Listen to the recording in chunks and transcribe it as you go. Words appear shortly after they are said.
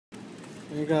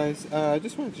Hey guys, I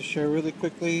just wanted to share really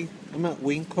quickly. I'm at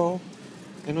WinCo.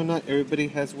 I know not everybody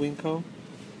has WinCo.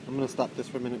 I'm gonna stop this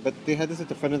for a minute, but they had this at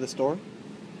the front of the store.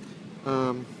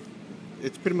 Um,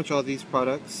 it's pretty much all these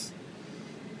products.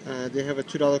 They have a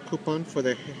 $2 coupon for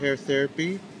the hair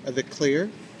therapy, the clear.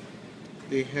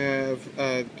 They have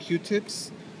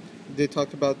Qtips. They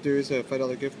talked about there's a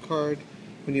 $5 gift card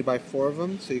when you buy 4 of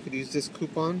them, so you could use this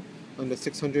coupon on the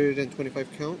 625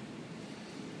 count.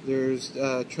 There's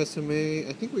TRESemmé.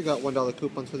 I think we got $1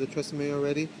 coupons for the TRESemmé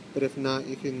already, but if not,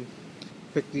 you can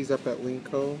pick these up at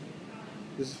WinCo.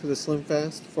 This is for the Slim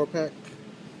Fast 4-pack.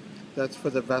 That's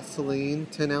for the Vaseline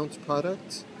 10-ounce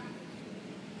product.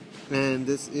 And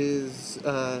this is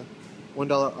 $1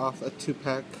 off a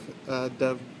 2-pack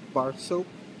Dove bar soap.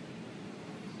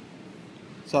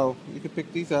 So you can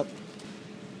pick these up.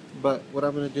 But what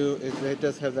I'm going to do is, it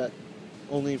does have that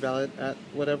only valid at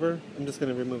whatever. I'm just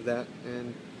going to remove that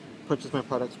and purchase my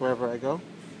products wherever I go.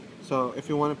 So if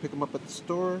you want to pick them up at the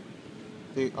store,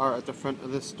 they are at the front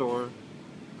of the store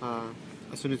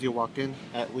as soon as you walk in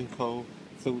at WinCo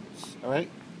Foods. Alright?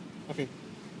 Okay.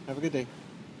 Have a good day.